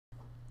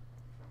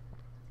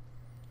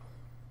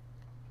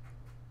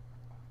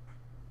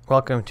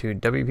Welcome to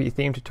WP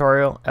Theme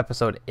Tutorial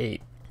Episode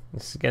 8.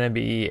 This is going to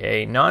be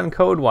a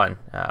non-code one.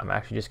 I'm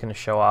actually just going to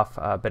show off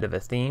a bit of a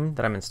theme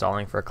that I'm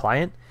installing for a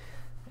client,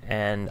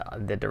 and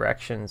the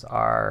directions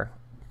are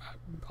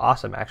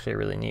awesome, actually a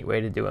really neat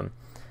way to do them.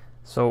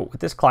 So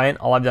with this client,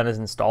 all I've done is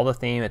install the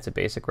theme. It's a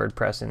basic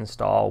WordPress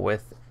install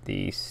with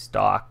the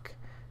stock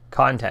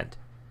content.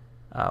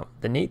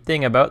 The neat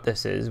thing about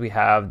this is we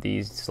have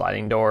these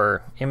sliding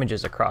door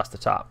images across the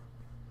top.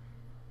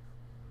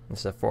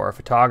 This is for a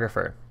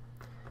photographer.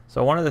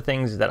 So one of the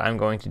things that I'm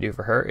going to do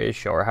for her is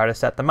show her how to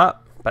set them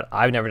up, but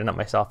I've never done it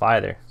myself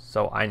either,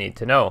 so I need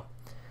to know.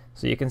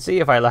 So you can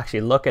see if I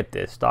actually look at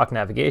this stock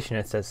navigation,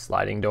 it says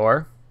sliding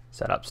door,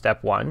 set up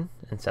step 1,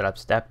 and set up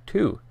step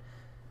 2.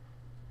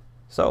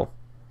 So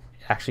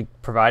it actually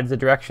provides the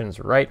directions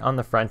right on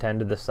the front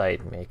end of the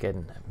site. Make a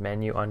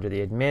menu under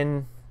the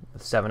admin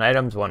with 7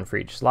 items, 1 for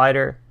each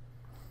slider.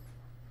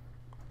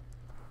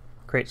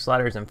 Create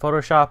sliders in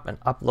Photoshop and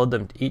upload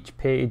them to each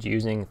page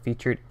using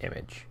featured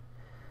image.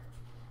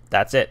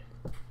 That's it.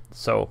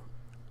 So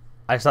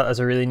I just thought that was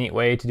a really neat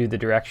way to do the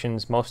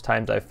directions. Most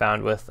times I've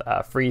found with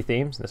free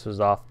themes, this was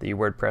off the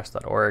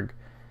WordPress.org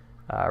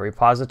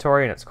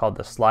repository, and it's called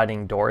the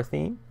sliding door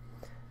theme.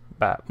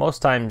 But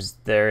most times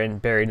they're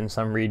buried in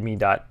some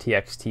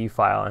readme.txt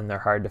file and they're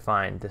hard to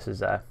find. This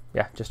is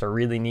just a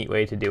really neat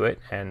way to do it,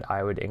 and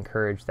I would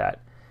encourage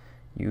that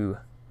you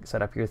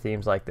set up your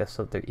themes like this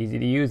so they're easy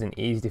to use and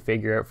easy to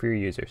figure out for your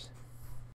users.